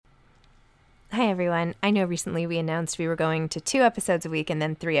Hi, everyone. I know recently we announced we were going to 2 episodes a week and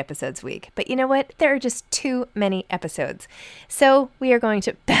then 3 episodes a week. But you know what? There are just too many episodes. So we are going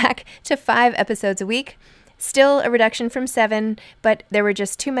back to 5 episodes a week. Still a reduction from 7, but there were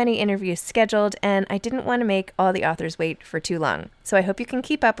just too many interviews scheduled, and I didn't want to make all the authors wait for too long. So I hope you can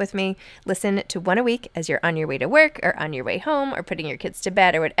keep up with me. Listen to 1 a week as you're on your way to work or on your way home or putting your kids to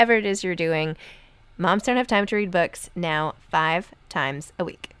bed or whatever it is you're doing. Moms Don't Have Time to Read Books, now 5 times a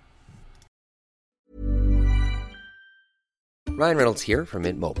week. Ryan Reynolds here from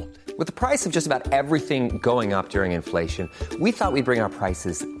Mint Mobile. With the price of just about everything going up during inflation, we thought we'd bring our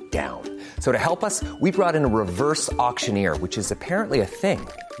prices down. So to help us, we brought in a reverse auctioneer, which is apparently a thing.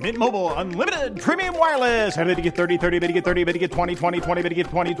 Mint Mobile Unlimited Premium Wireless. How to get 30, 30, bit to get 30, bit to get 20, 20, 20, bit to get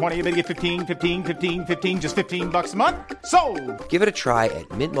 20, 20, bit to get 15, 15, 15, 15, just $15 a month? Sold! Give it a try at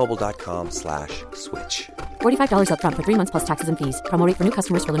mintmobile.com/switch. $45 up front for 3 months plus taxes and fees. Promo rate for new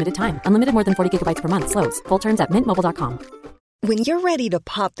customers for limited time. Unlimited more than 40 gigabytes per month. Slows full terms at mintmobile.com. When you're ready to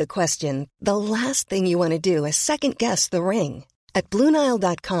pop the question, the last thing you want to do is second-guess the ring. At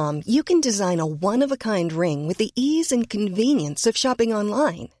BlueNile.com, you can design a one-of-a-kind ring with the ease and convenience of shopping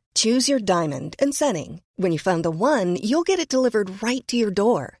online. Choose your diamond and setting. When you find the one, you'll get it delivered right to your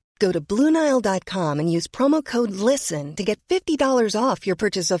door. Go to BlueNile.com and use promo code LISTEN to get $50 off your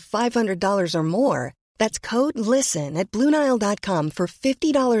purchase of $500 or more. That's code LISTEN at BlueNile.com for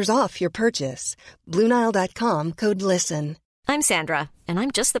 $50 off your purchase. BlueNile.com, code LISTEN. I'm Sandra, and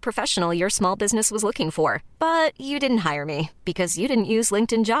I'm just the professional your small business was looking for. But you didn't hire me because you didn't use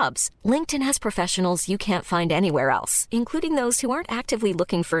LinkedIn Jobs. LinkedIn has professionals you can't find anywhere else, including those who aren't actively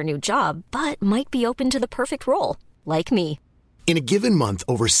looking for a new job, but might be open to the perfect role, like me. In a given month,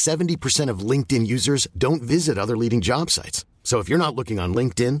 over 70% of LinkedIn users don't visit other leading job sites. So if you're not looking on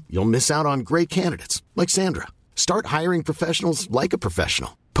LinkedIn, you'll miss out on great candidates like Sandra. Start hiring professionals like a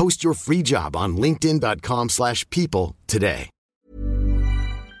professional. Post your free job on linkedin.com/people today.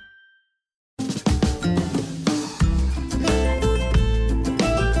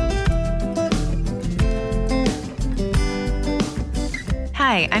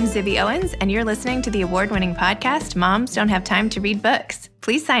 Hi, I'm Zibby Owens, and you're listening to the award-winning podcast, Moms Don't Have Time to Read Books.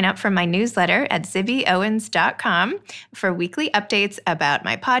 Please sign up for my newsletter at zibbyowens.com for weekly updates about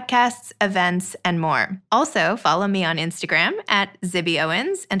my podcasts, events, and more. Also, follow me on Instagram at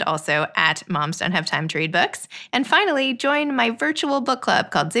zibbyowens and also at Moms Don't Have Time to Read Books. And finally, join my virtual book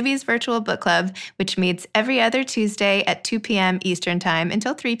club called Zibby's Virtual Book Club, which meets every other Tuesday at 2 p.m. Eastern Time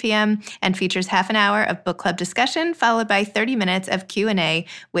until 3 p.m. and features half an hour of book club discussion followed by 30 minutes of Q&A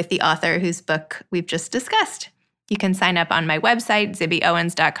with the author whose book we've just discussed. You can sign up on my website,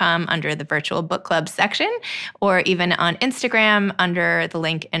 zibbyowens.com, under the Virtual Book Club section, or even on Instagram under the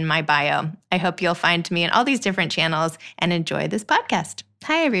link in my bio. I hope you'll find me in all these different channels and enjoy this podcast.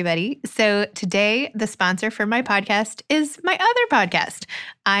 Hi, everybody. So today, the sponsor for my podcast is my other podcast.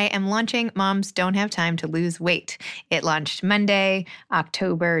 I am launching Moms Don't Have Time to Lose Weight. It launched Monday,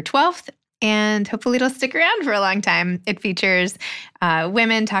 October 12th. And hopefully it'll stick around for a long time. It features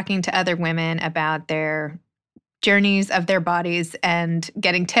women talking to other women about their journeys of their bodies and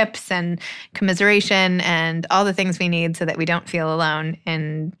getting tips and commiseration and all the things we need so that we don't feel alone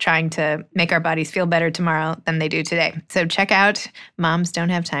in trying to make our bodies feel better tomorrow than they do today. So check out Moms Don't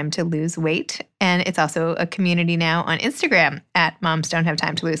Have Time to Lose Weight. And it's also a community now on Instagram at Moms Don't Have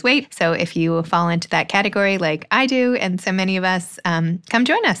Time to Lose Weight. So if you fall into that category like I do and so many of us, come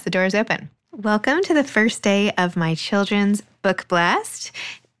join us. The door is open. Welcome to the first day of my children's book blast.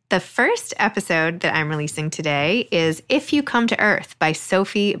 The first episode that I'm releasing today is If You Come to Earth by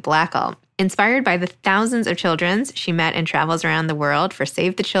Sophie Blackall. Inspired by the thousands of children she met and travels around the world for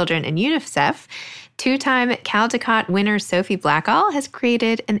Save the Children and UNICEF, two-time Caldecott winner Sophie Blackall has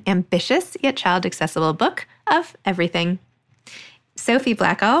created an ambitious yet child-accessible book of everything. Sophie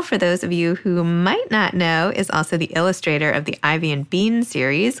Blackall, for those of you who might not know, is also the illustrator of the Ivy and Bean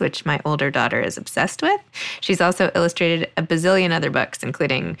series, which my older daughter is obsessed with. She's also illustrated a bazillion other books,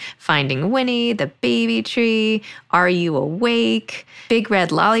 including Finding Winnie, The Baby Tree, Are You Awake?, Big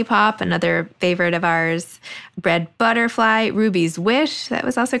Red Lollipop, another favorite of ours, Red Butterfly, Ruby's Wish, that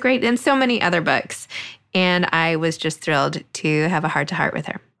was also great, and so many other books. And I was just thrilled to have a heart-to-heart with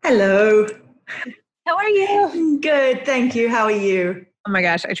her. Hello. How are you? Good, thank you. How are you? Oh my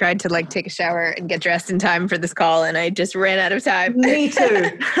gosh, I tried to take a shower and get dressed in time for this call and I just ran out of time. Me too.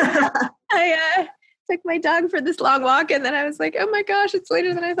 I took my dog for this long walk, and then I was like, oh my gosh, it's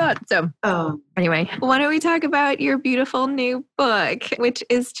later than I thought. So anyway, why don't we talk about your beautiful new book, which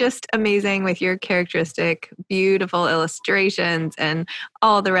is just amazing with your characteristic, beautiful illustrations and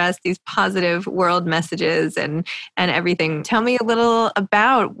all the rest, these positive world messages and everything. Tell me a little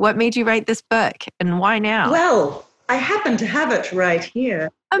about what made you write this book and why now? Well, I happen to have it right here.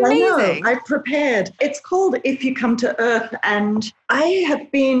 Amazing. I prepared. It's called If You Come to Earth, and I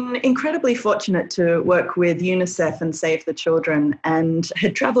have been incredibly fortunate to work with UNICEF and Save the Children, and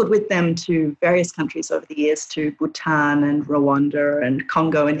had traveled with them to various countries over the years, to Bhutan and Rwanda and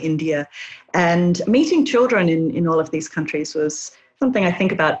Congo and India. And meeting children in all of these countries was something I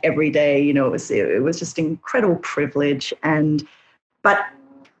think about every day. You know, it was just incredible privilege. But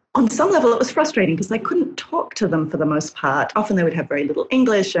on some level, it was frustrating because I couldn't talk to them for the most part. Often they would have very little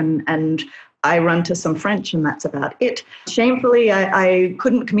English, and I run to some French, and that's about it. Shamefully, I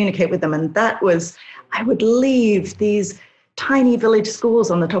couldn't communicate with them, and that was, I would leave these tiny village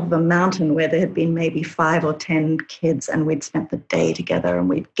schools on the top of a mountain where there had been maybe 5 or 10 kids, and we'd spent the day together, and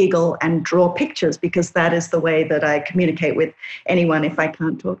we'd giggle and draw pictures, because that is the way that I communicate with anyone if I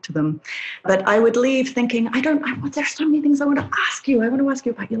can't talk to them. But I would leave thinking, there's so many things I want to ask you. I want to ask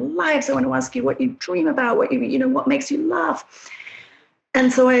you about your lives. I want to ask you what you dream about, what makes you laugh.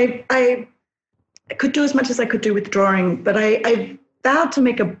 And so I could do as much as I could do with drawing, but I vowed to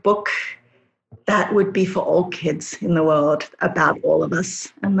make a book that would be for all kids in the world, about all of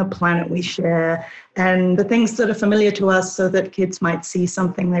us and the planet we share and the things that are familiar to us, so that kids might see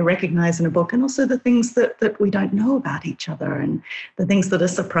something they recognize in a book, and also the things that we don't know about each other, and the things that are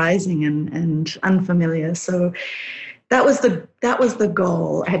surprising and unfamiliar. So that was the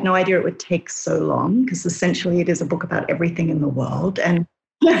goal. I had no idea it would take so long, because essentially it is a book about everything in the world. And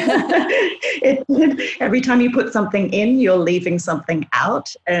every time you put something in, you're leaving something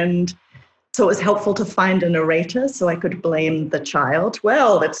out. And so it was helpful to find a narrator so I could blame the child.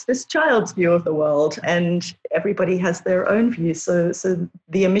 Well, it's this child's view of the world, and everybody has their own view. So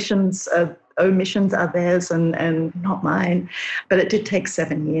the omissions are theirs and not mine. But it did take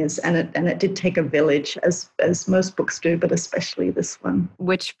 7 years, and it did take a village, as most books do, but especially this one.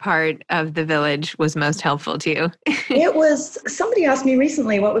 Which part of the village was most helpful to you? It was, somebody asked me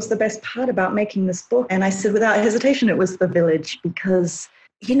recently what was the best part about making this book, and I said without hesitation it was the village, because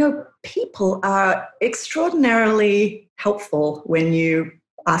people are extraordinarily helpful when you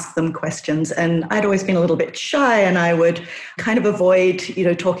ask them questions. And I'd always been a little bit shy, and I would kind of avoid,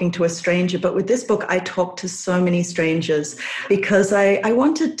 talking to a stranger. But with this book, I talked to so many strangers, because I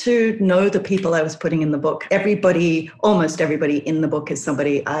wanted to know the people I was putting in the book. Almost everybody in the book is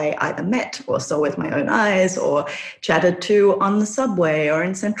somebody I either met or saw with my own eyes, or chatted to on the subway or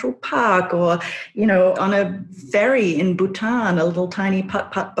in Central Park, or, on a ferry in Bhutan, a little tiny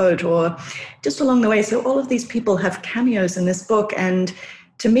putt-putt boat, or just along the way. So all of these people have cameos in this book, and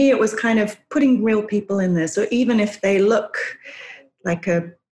to me, it was kind of putting real people in there. So even if they look like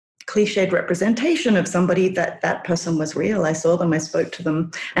a cliched representation of somebody, that person was real. I saw them, I spoke to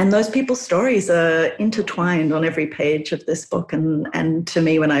them. And those people's stories are intertwined on every page of this book. And to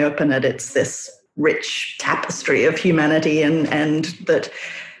me, when I open it, it's this rich tapestry of humanity. And that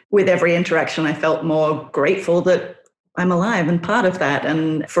with every interaction, I felt more grateful that I'm alive and part of that.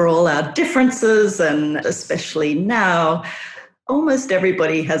 And for all our differences, and especially now, almost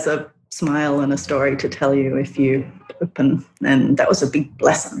everybody has a smile and a story to tell you if you open. And that was a big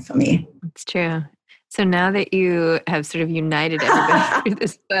lesson for me. It's true. So now that you have sort of united everybody through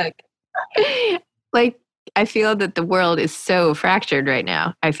this book, I feel that the world is so fractured right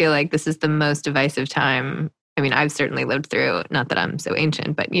now. I feel like this is the most divisive time. I mean, I've certainly lived through, not that I'm so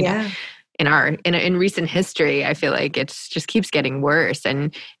ancient, but you know, in recent history, I feel like it just keeps getting worse.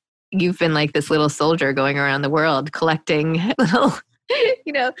 And you've been like this little soldier going around the world collecting little,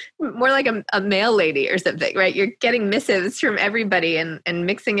 more like a mail lady or something, right? You're getting missives from everybody and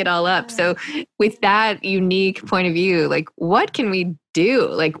mixing it all up. So with that unique point of view, what can we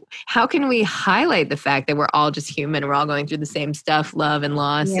do? How can we highlight the fact that we're all just human? We're all going through the same stuff, love and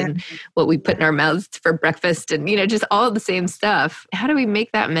loss, and what we put in our mouths for breakfast, and, just all the same stuff. How do we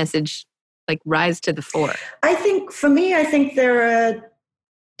make that message rise to the fore? I think there are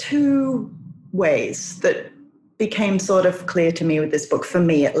two ways that became sort of clear to me with this book, for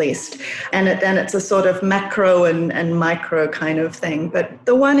me at least. And it's a sort of macro and micro kind of thing. But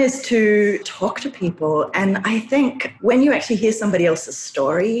the one is to talk to people. And I think when you actually hear somebody else's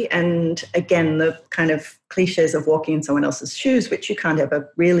story, and again, the kind of cliches of walking in someone else's shoes, which you can't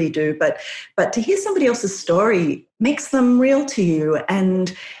ever really do, but to hear somebody else's story makes them real to you.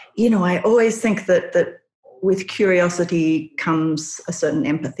 And, I always think that with curiosity comes a certain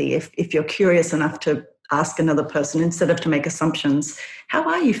empathy. If you're curious enough to ask another person instead of to make assumptions, how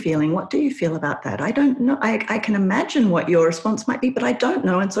are you feeling? What do you feel about that? I don't know. I can imagine what your response might be, but I don't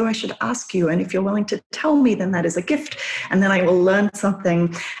know. And so I should ask you. And if you're willing to tell me, then that is a gift. And then I will learn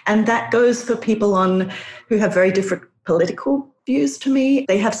something. And that goes for people who have very different political views to me.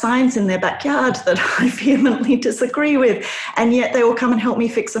 They have signs in their backyard that I vehemently disagree with, and yet they will come and help me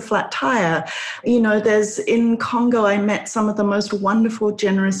fix a flat tire. In Congo, I met some of the most wonderful,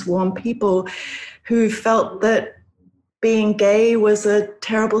 generous, warm people who felt that being gay was a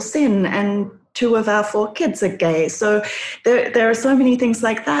terrible sin, and 2 of our 4 kids are gay. So there are so many things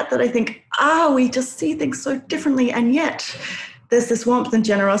like that I think, we just see things so differently, and yet there's this warmth and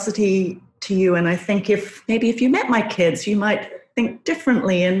generosity to you. And I think if you met my kids, you might think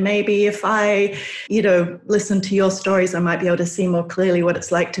differently. And maybe if I, listen to your stories, I might be able to see more clearly what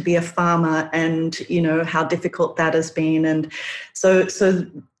it's like to be a farmer and, how difficult that has been. And so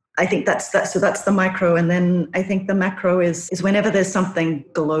I think that's the micro. And then I think the macro is whenever there's something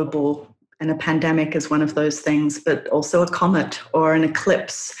global, and a pandemic is one of those things, but also a comet or an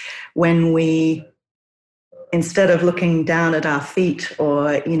eclipse, when we, instead of looking down at our feet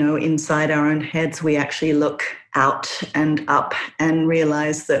or, inside our own heads, we actually look out and up and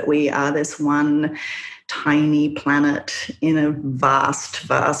realize that we are this one tiny planet in a vast,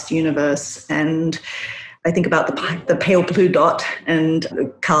 vast universe. And I think about the pale blue dot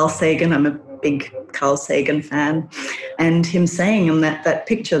and Carl Sagan. I'm a big Carl Sagan fan. And him saying in that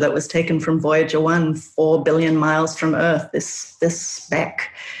picture that was taken from Voyager 1, 4 billion miles from Earth, this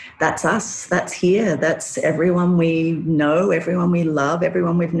speck, that's us, that's here, that's everyone we know, everyone we love,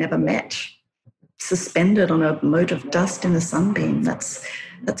 everyone we've never met, suspended on a mote of dust in a sunbeam. That's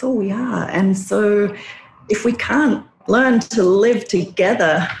all we are. And so if we can't learn to live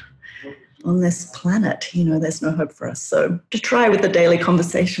together on this planet, there's no hope for us. So to try with the daily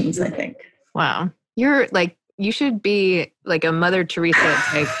conversations, I think. Wow. You should be like a Mother Teresa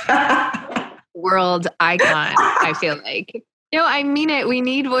type world icon, I feel like. No, I mean it. We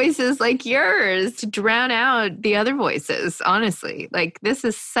need voices like yours to drown out the other voices, honestly. This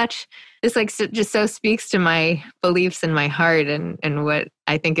just so speaks to my beliefs and my heart and what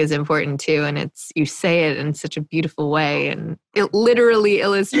I think is important too. And you say it in such a beautiful way and it literally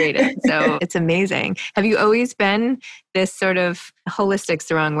illustrated. So it's amazing. Have you always been this sort of, holistic's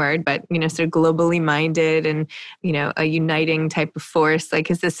the wrong word, but, sort of globally minded and, a uniting type of force?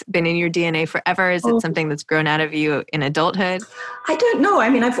 Has this been in your DNA forever? Is it something that's grown out of you in adulthood? I don't know. I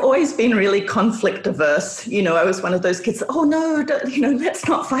mean, I've always been really conflict averse. I was one of those kids, let's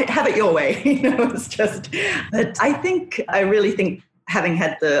not fight, have it your way. It's just, but I really think having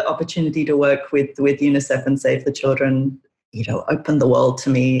had the opportunity to work with UNICEF and Save the Children, opened the world to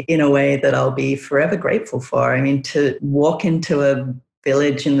me in a way that I'll be forever grateful for. I mean, to walk into a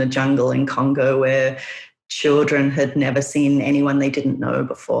village in the jungle in Congo where children had never seen anyone they didn't know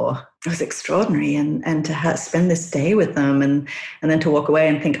before, it was extraordinary. And to spend this day with them and then to walk away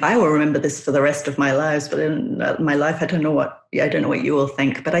and think, I will remember this for the rest of my lives. But in my life, I don't know what you will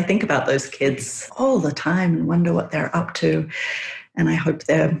think. But I think about those kids all the time and wonder what they're up to. And I hope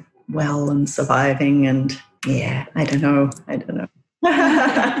they're well and surviving. And yeah, I don't know.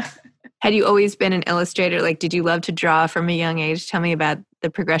 Had you always been an illustrator? Did you love to draw from a young age? Tell me about the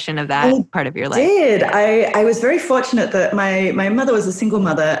progression of that part of your life. I was very fortunate that my mother was a single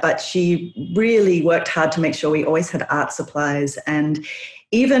mother, but she really worked hard to make sure we always had art supplies. And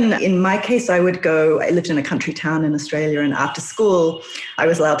even in my case, I lived in a country town in Australia, and after school, I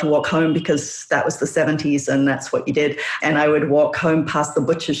was allowed to walk home because that was the 70s and that's what you did. And I would walk home past the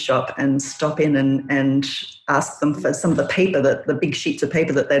butcher's shop and stop in and ask them for some of the paper, the big sheets of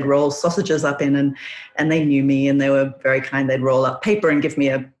paper that they'd roll sausages up in. And they knew me and they were very kind. They'd roll up paper and give me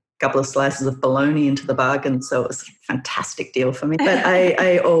a couple of slices of bologna into the bargain. So it was a fantastic deal for me. But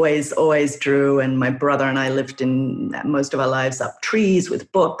I always drew, and my brother and I lived in most of our lives up trees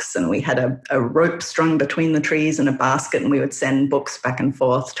with books, and we had a rope strung between the trees and a basket, and we would send books back and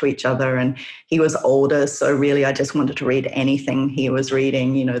forth to each other. And he was older, so really I just wanted to read anything he was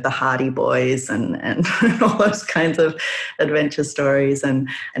reading, the Hardy Boys and all those kinds of adventure stories and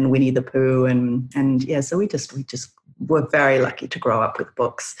Winnie the Pooh and yeah, so we just we're very lucky to grow up with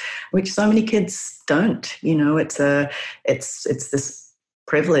books, which so many kids don't. It's this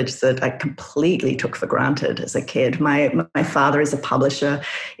privilege that I completely took for granted as a kid. My father is a publisher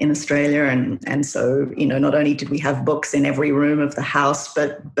in Australia, and so, you know, not only did we have books in every room of the house,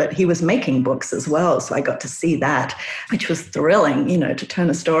 but he was making books as well. So I got to see that, which was thrilling, you know, to turn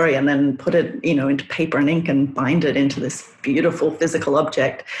a story and then put it, you know, into paper and ink and bind it into this beautiful physical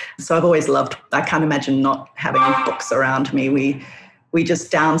object. So I've always loved, I can't imagine not having books around me. We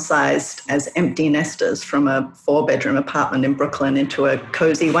just downsized as empty nesters from a 4-bedroom apartment in Brooklyn into a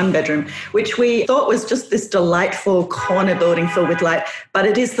cozy 1-bedroom, which we thought was just this delightful corner building filled with light, but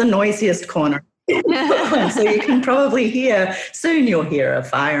it is the noisiest corner in Brooklyn. So you can probably soon you'll hear a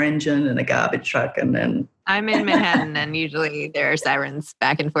fire engine and a garbage truck, and then... I'm in Manhattan, and usually there are sirens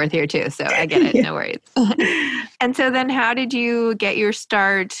back and forth here too, so I get it, no worries. And so then how did you get your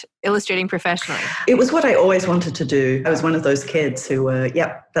start illustrating professionally? It was what I always wanted to do. I was one of those kids who were,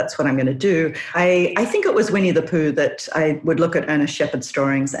 that's what I'm going to do. I think it was Winnie the Pooh that I would look at Ernest Shepard's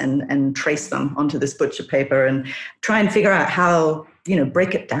drawings and trace them onto this butcher paper and try and figure out how, you know,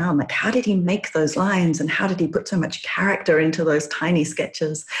 break it down. Like, how did he make those lines and how did he put so much character into those tiny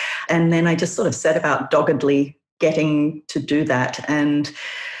sketches? And then I just sort of set about doggedly getting to do that. And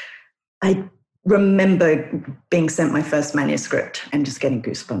I remember being sent my first manuscript and just getting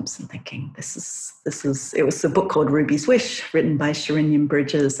goosebumps and thinking, it was a book called Ruby's Wish, written by Sherinian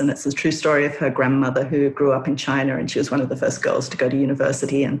Bridges, and it's a true story of her grandmother who grew up in China, and she was one of the first girls to go to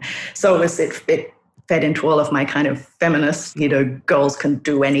university. And so it fed into all of my kind of feminist, you know, girls can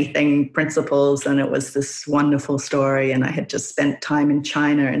do anything principles. And it was this wonderful story. And I had just spent time in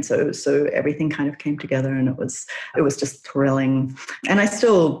China. And so everything kind of came together, and it was just thrilling. And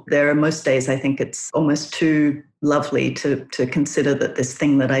there are most days, I think it's almost too lovely to consider that this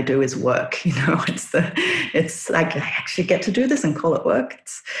thing that I do is work. You know, it's like I actually get to do this and call it work.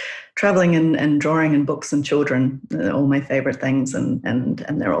 It's traveling and drawing and books and children, all my favorite things. And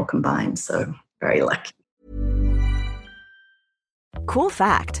they're all combined. So very lucky. Cool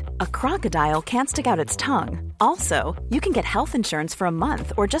fact, a crocodile can't stick out its tongue. Also, you can get health insurance for a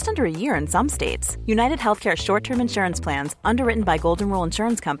month or just under a year in some states. United Healthcare short-term insurance plans, underwritten by Golden Rule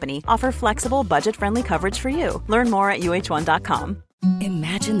Insurance Company, offer flexible, budget-friendly coverage for you. Learn more at UH1.com.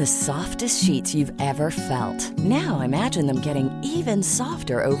 Imagine the softest sheets you've ever felt. Now imagine them getting even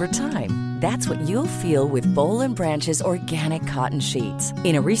softer over time. That's what you'll feel with Boll & Branch's organic cotton sheets.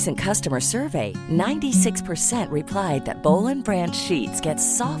 In a recent customer survey, 96% replied that Boll & Branch sheets get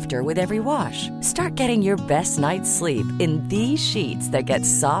softer with every wash. Start getting your best night's sleep in these sheets that get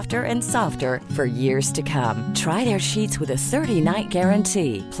softer and softer for years to come. Try their sheets with a 30-night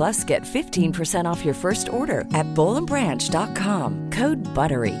guarantee. Plus, get 15% off your first order at bollandbranch.com. Code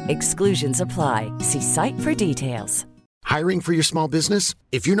BUTTERY. Exclusions apply. See site for details. Hiring for your small business?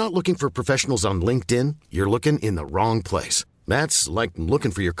 If you're not looking for professionals on LinkedIn, you're looking in the wrong place. That's like looking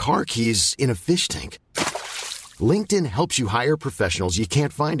for your car keys in a fish tank. LinkedIn helps you hire professionals you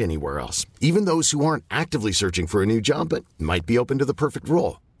can't find anywhere else, even those who aren't actively searching for a new job but might be open to the perfect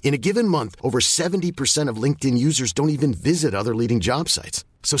role. In a given month, over 70% of LinkedIn users don't even visit other leading job sites.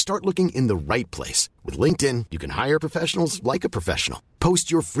 So start looking in the right place. With LinkedIn, you can hire professionals like a professional. Post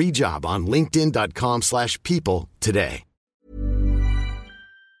your free job on linkedin.com/people today.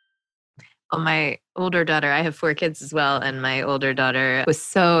 Well, my older daughter, I have 4 kids as well, and my older daughter was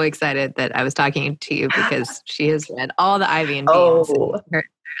so excited that I was talking to you because she has read all the Ivy and Beans. Oh.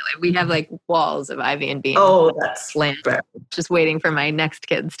 We have like walls of Ivy and Beans. Oh, that's land. Just waiting for my next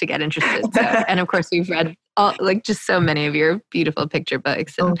kids to get interested. So, and of course, we've read just so many of your beautiful picture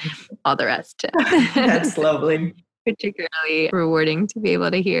books and all the rest. That's lovely. Particularly rewarding to be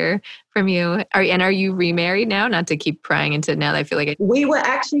able to hear from you. Are you remarried now? Not to keep prying into now that I feel like we were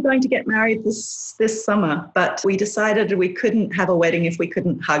actually going to get married this summer, but we decided we couldn't have a wedding if we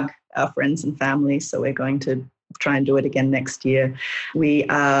couldn't hug our friends and family. So we're going to try and do it again next year. We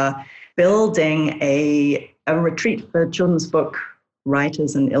are building a retreat for children's book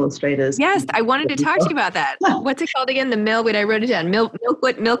writers and illustrators. Yes, I wanted to talk to you about that. What's it called again? The Millwood, I wrote it down.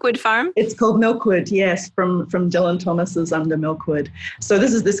 Milkwood Farm? It's called Milkwood, yes, from Dylan Thomas's Under Milkwood. So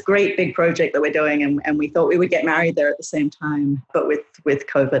this is this great big project that we're doing, and we thought we would get married there at the same time. But with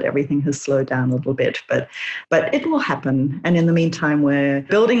COVID, everything has slowed down a little bit. But it will happen. And in the meantime, we're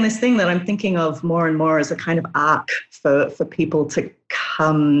building this thing that I'm thinking of more and more as a kind of arc for people to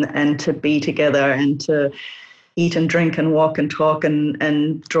come and to be together and to eat and drink and walk and talk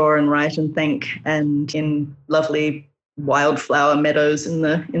and draw and write and think, and in lovely wildflower meadows in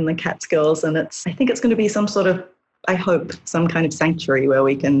the Catskills. And I think it's going to be some sort of, I hope, some kind of sanctuary where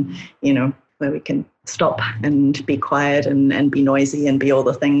we can, where we can stop and be quiet and be noisy and be all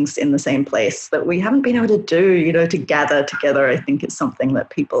the things in the same place that we haven't been able to do, to gather together. I think it's something that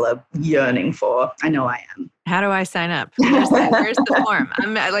people are yearning for. I know I am. How do I sign up? Where's the form?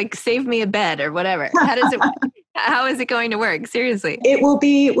 I'm like, save me a bed or whatever. How is it going to work? Seriously.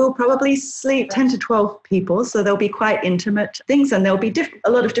 We'll probably sleep 10 to 12 people. So there'll be quite intimate things, and there'll be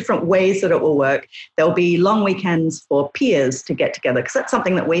a lot of different ways that it will work. There'll be long weekends for peers to get together, because that's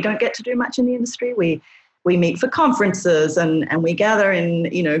something that we don't get to do much in the industry. We meet for conferences and we gather in,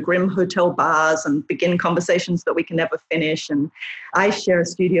 grim hotel bars and begin conversations that we can never finish. And I share a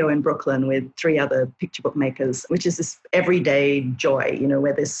studio in Brooklyn with 3 other picture book makers, which is this everyday joy,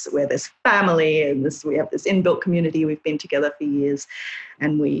 where there's family and we have this inbuilt community. We've been together for years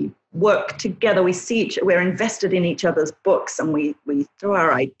and we work together. We're invested in each other's books, and we throw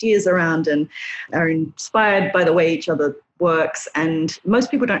our ideas around and are inspired by the way each other works. And most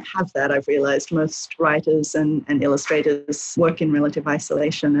people don't have that, I've realized. Most writers and illustrators work in relative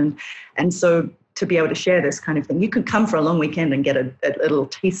isolation. And so to be able to share this kind of thing, you could come for a long weekend and get a little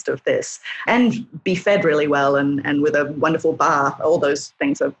taste of this and be fed really well and with a wonderful bar. All those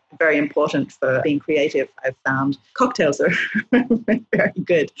things are very important for being creative, I've found. Cocktails are very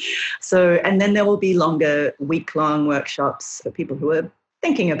good. So, and then there will be longer week-long workshops for people who are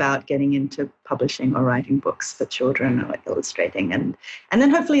thinking about getting into publishing or writing books for children or illustrating. And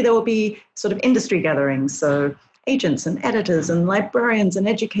then hopefully there will be sort of industry gatherings. So agents and editors and librarians and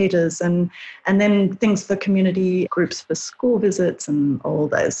educators and then things for community groups for school visits and all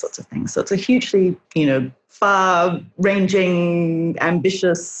those sorts of things. So it's a hugely, far-ranging,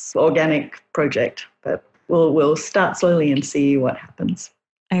 ambitious, organic project. But we'll start slowly and see what happens.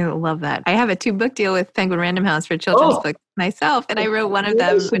 I love that. I have a 2-book deal with Penguin Random House for children's books myself, and I wrote one of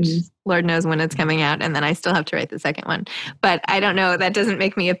them, which Lord knows when it's coming out, and then I still have to write the second one. But I don't know, that doesn't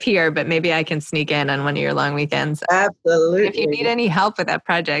make me a peer, but maybe I can sneak in on one of your long weekends. Absolutely. If you need any help with that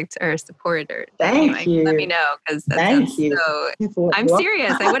project or support, or Thank you. let me know, because I'm serious.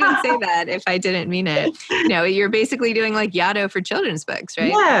 I wouldn't say that if I didn't mean it. You're basically doing like Yaddo for children's books,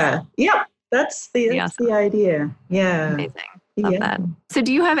 right? Yeah. Yep. That's the idea. Yeah. Amazing. Love that. So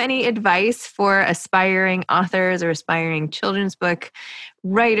do you have any advice for aspiring authors or aspiring children's book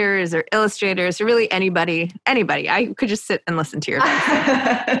writers or illustrators, or really anybody? I could just sit and listen to your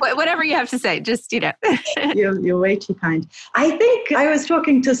advice. Whatever you have to say, just, You're way too kind. I think I was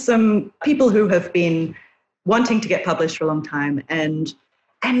talking to some people who have been wanting to get published for a long time. And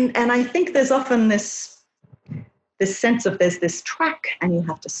I think there's often this sense of there's this track and you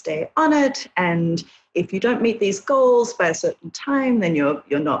have to stay on it. And if you don't meet these goals by a certain time, then you're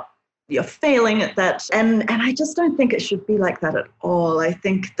failing at that. And I just don't think it should be like that at all. I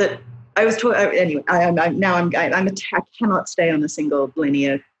think that I cannot stay on a single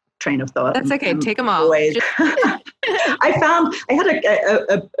linear train of thought. That's okay. Take them all. I had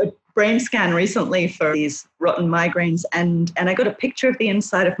a brain scan recently for these rotten migraines, and I got a picture of the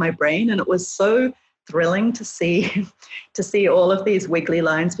inside of my brain, and it was so thrilling to see all of these wiggly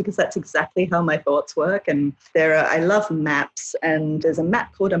lines, because that's exactly how my thoughts work. And I love maps, and there's a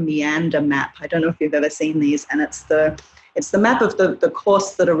map called a meander map. I don't know if you've ever seen these, and it's the map of the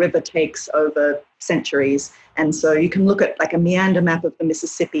course that a river takes over centuries. And so you can look at like a meander map of the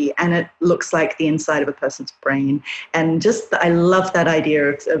Mississippi, and it looks like the inside of a person's brain. And I love that idea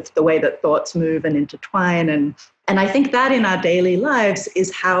of the way that thoughts move and intertwine. And I think that in our daily lives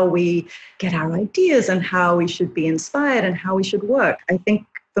is how we get our ideas and how we should be inspired and how we should work. I think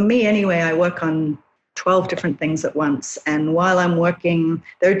for me anyway, I work on 12 different things at once. And while I'm working,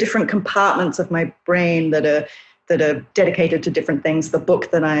 there are different compartments of my brain that are dedicated to different things. The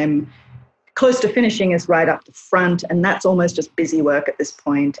book that I'm close to finishing is right up the front, and that's almost just busy work at this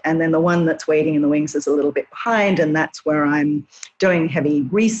point. And then the one that's waiting in the wings is a little bit behind, and that's where I'm doing heavy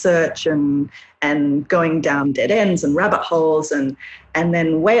research and going down dead ends and rabbit holes. And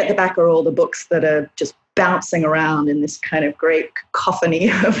then way at the back are all the books that are just bouncing around in this kind of great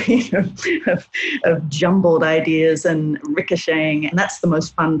cacophony of jumbled ideas and ricocheting. And that's the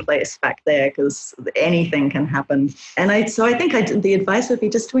most fun place back there, because anything can happen. And I think the advice would be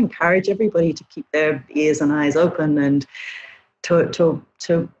just to encourage everybody to keep their ears and eyes open, and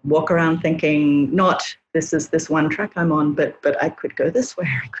to walk around thinking, not this is this one track I'm on, but I could go this way,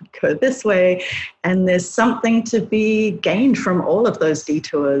 I could go this way. And there's something to be gained from all of those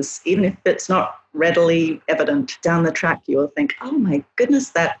detours, even if it's not readily evident down the track. You'll think, oh my goodness,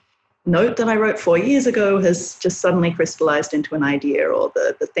 that note that I wrote 4 years ago has just suddenly crystallized into an idea, or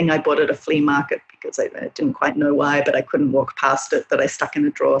the thing I bought at a flea market because I didn't quite know why, but I couldn't walk past it, that I stuck in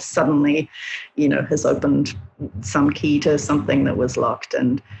a drawer, suddenly, has opened some key to something that was locked.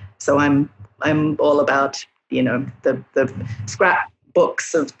 And so I'm I'm all about, the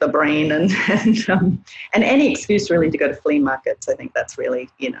scrapbooks of the brain and any excuse really to go to flea markets. I think that's really,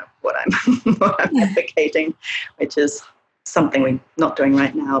 what I'm advocating, which is something we're not doing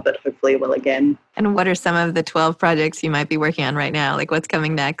right now, but hopefully will again. And what are some of the 12 projects you might be working on right now? Like what's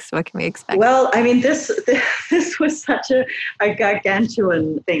coming next? What can we expect? Well, I mean, this was such a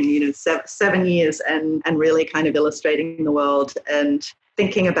gargantuan thing, 7 years and really kind of illustrating the world and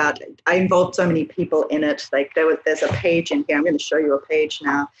thinking about it. I involved so many people in it. Like there's a page in here. I'm going to show you a page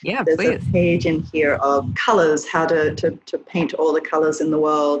now. Yeah, there's please. a page in here of colors, how to paint all the colors in the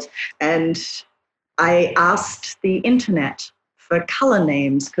world. And I asked the internet for color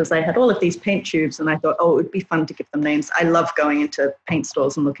names because I had all of these paint tubes and I thought, it would be fun to give them names. I love going into paint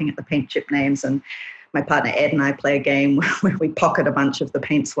stores and looking at the paint chip names. And my partner Ed and I play a game where we pocket a bunch of the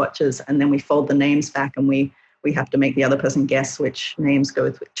paint swatches and then we fold the names back and we have to make the other person guess which names go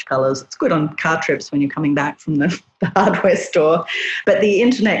with which colors. It's good on car trips when you're coming back from the hardware store. But the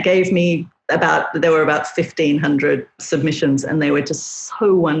internet gave me there were about 1,500 submissions and they were just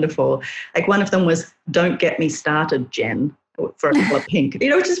so wonderful. Like one of them was, "Don't get me started, Jen," for a color pink,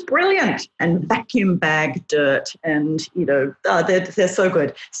 which is brilliant. And vacuum bag dirt and, they're so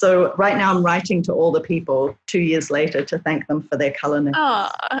good. So right now I'm writing to all the people 2 years later to thank them for their color names.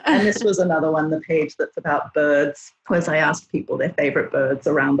 And this was another one, the page that's about birds, was I asked people their favorite birds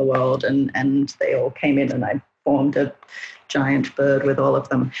around the world and they all came in and I formed a giant bird with all of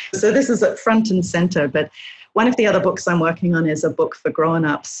them. So this is at front and center, but one of the other books I'm working on is a book for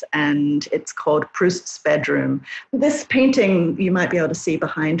grown-ups and it's called Proust's Bedroom. This painting you might be able to see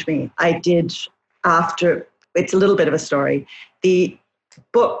behind me, I did after, it's a little bit of a story. The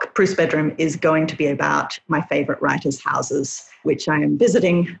book, Proust's Bedroom, is going to be about my favorite writers' houses, which I am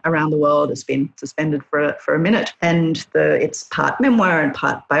visiting around the world. It's been suspended for a minute. And it's part memoir and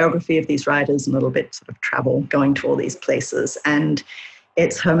part biography of these writers and a little bit sort of travel going to all these places. And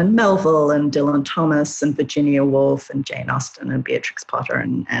it's Herman Melville and Dylan Thomas and Virginia Woolf and Jane Austen and Beatrix Potter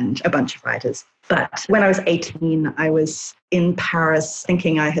and a bunch of writers. But when I was 18, I was in Paris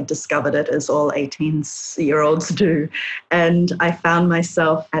thinking I had discovered it, as all 18-year-olds do. And I found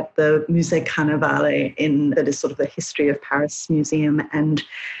myself at the Musée Carnavalet that is sort of the History of Paris museum. And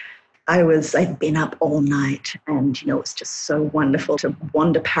I'd been up all night and, it was just so wonderful to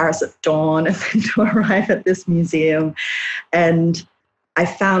wander Paris at dawn and then to arrive at this museum. And I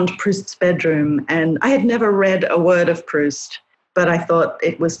found Proust's Bedroom, and I had never read a word of Proust, but I thought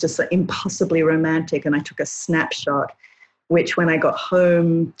it was just impossibly romantic. And I took a snapshot, which when I got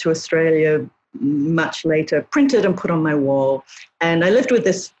home to Australia much later, printed and put on my wall. And I lived with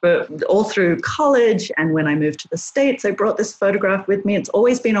this all through college. And when I moved to the States, I brought this photograph with me. It's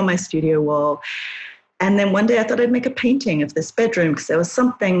always been on my studio wall. And then one day I thought I'd make a painting of this bedroom because there was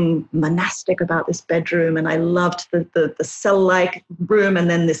something monastic about this bedroom. And I loved the cell-like room. And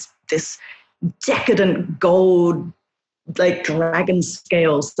then this decadent gold, like dragon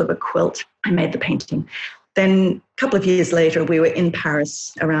scales of a quilt. I made the painting. Then a couple of years later, we were in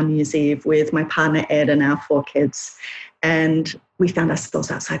Paris around New Year's Eve with my partner Ed and our 4 kids. And we found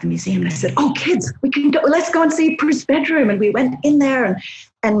ourselves outside the museum. And I said, kids, we can go, let's go and see Proust's Bedroom. And we went in there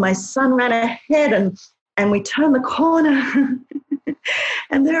and my son ran ahead and we turned the corner.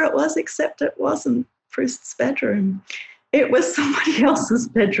 And there it was, except it wasn't Proust's bedroom. It was somebody else's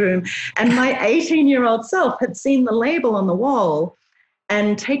bedroom. And my 18-year-old self had seen the label on the wall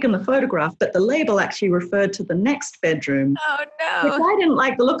and taken the photograph, but the label actually referred to the next bedroom. Oh, no. Which I didn't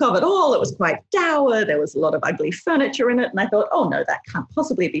like the look of at all. It was quite dour. There was a lot of ugly furniture in it. And I thought, no, that can't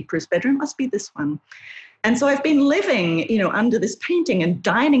possibly be Proust's bedroom. It must be this one. And so I've been living, under this painting and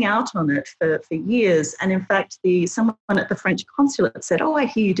dining out on it for years. And in fact, someone at the French consulate said, I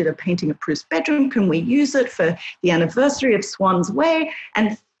hear you did a painting of Proust's bedroom. Can we use it for the anniversary of Swann's Way?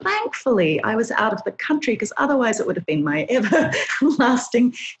 And thankfully, I was out of the country because otherwise it would have been my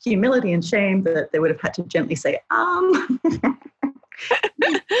everlasting humility and shame that they would have had to gently say,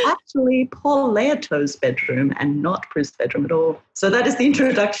 actually Paul Leoto's bedroom and not Proust's bedroom at all. So that is the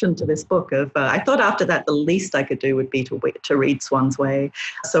introduction to this book. I thought after that the least I could do would be to read Swann's Way.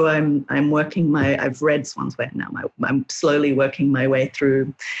 So I'm working I've read Swann's Way now. I'm slowly working my way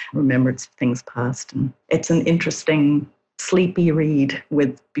through Remembrance of Things Past, and it's an interesting sleepy read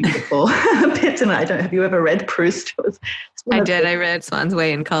with beautiful bits in it. Have you ever read Proust? I did. I read Swann's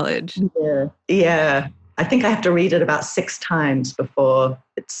Way in college. Yeah. I think I have to read it about 6 times before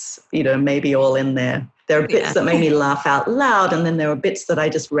it's, maybe all in there. There are bits that made me laugh out loud, and then there were bits that I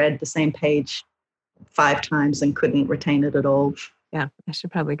just read the same page 5 times and couldn't retain it at all. Yeah, I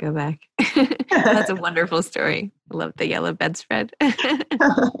should probably go back. That's a wonderful story. I love the yellow bedspread.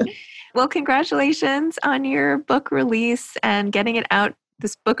 Well, congratulations on your book release and getting it out,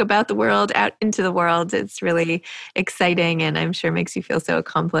 this book about the world, out into the world. It's really exciting, and I'm sure makes you feel so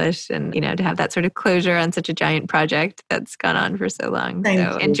accomplished, and, to have that sort of closure on such a giant project that's gone on for so long. Thank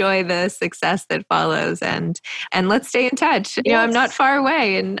so you. Enjoy the success that follows, and let's stay in touch. Yes. I'm not far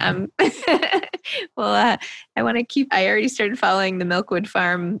away, and well, I already started following the Milkwood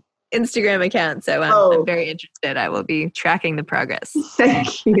Farm Instagram account, so I'm very interested. I will be tracking the progress.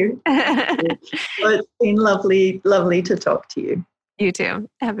 Thank you. Well, it's been lovely to talk to you. You too.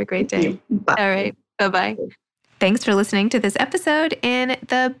 Have a great day. Bye. All right. Bye-bye. Thanks for listening to this episode in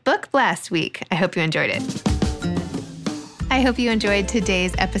the Book Blast week. I hope you enjoyed it. I hope you enjoyed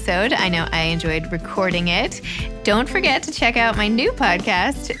today's episode. I know I enjoyed recording it. Don't forget to check out my new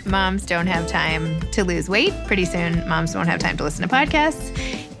podcast, Moms Don't Have Time to Lose Weight. Pretty soon, moms won't have time to listen to podcasts.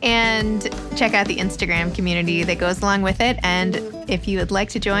 And check out the Instagram community that goes along with it. And if you would like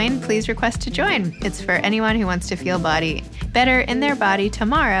to join, please request to join. It's for anyone who wants to feel better in their body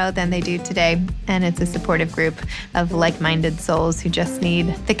tomorrow than they do today. And it's a supportive group of like-minded souls who just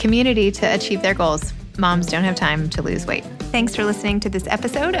need the community to achieve their goals. Moms don't have time to lose weight. Thanks for listening to this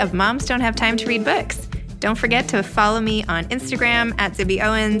episode of Moms Don't Have Time to Read Books. Don't forget to follow me on Instagram at Zibby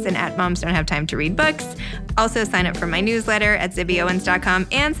Owens and at Moms Don't Have Time to Read Books. Also sign up for my newsletter at zibbyowens.com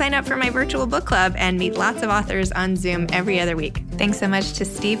and sign up for my virtual book club and meet lots of authors on Zoom every other week. Thanks so much to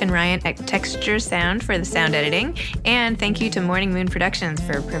Steve and Ryan at Texture Sound for the sound editing. And thank you to Morning Moon Productions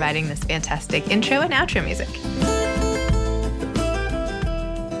for providing this fantastic intro and outro music.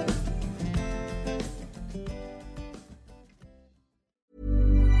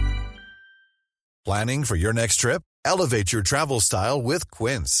 Planning for your next trip? Elevate your travel style with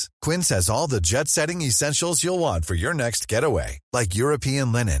Quince. Quince has all the jet-setting essentials you'll want for your next getaway, like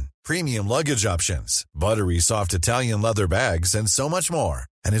European linen, premium luggage options, buttery soft Italian leather bags, and so much more.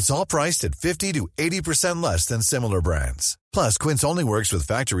 And it's all priced at 50 to 80% less than similar brands. Plus, Quince only works with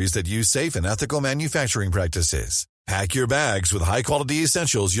factories that use safe and ethical manufacturing practices. Pack your bags with high-quality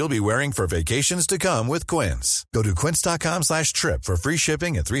essentials you'll be wearing for vacations to come with Quince. Go to quince.com/trip for free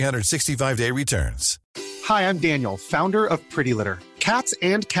shipping and 365-day returns. Hi, I'm Daniel, founder of Pretty Litter. Cats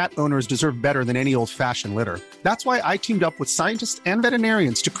and cat owners deserve better than any old-fashioned litter. That's why I teamed up with scientists and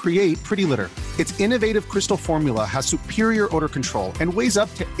veterinarians to create Pretty Litter. Its innovative crystal formula has superior odor control and weighs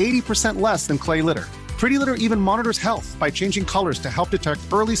up to 80% less than clay litter. Pretty Litter even monitors health by changing colors to help detect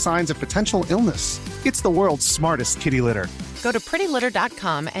early signs of potential illness. It's the world's smartest kitty litter. Go to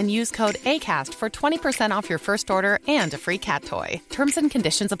prettylitter.com and use code ACAST for 20% off your first order and a free cat toy. Terms and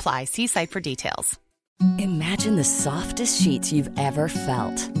conditions apply. See site for details. Imagine the softest sheets you've ever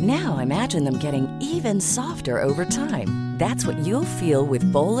felt. Now imagine them getting even softer over time. That's what you'll feel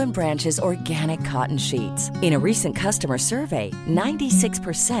with Boll & Branch's organic cotton sheets. In a recent customer survey,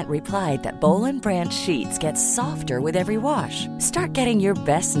 96% replied that Boll & Branch sheets get softer with every wash. Start getting your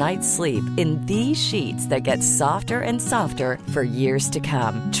best night's sleep in these sheets that get softer and softer for years to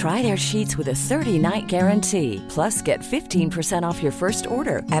come. Try their sheets with a 30-night guarantee. Plus, get 15% off your first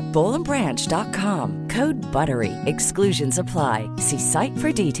order at bollandbranch.com. Code BUTTERY. Exclusions apply. See site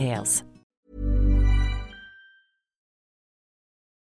for details.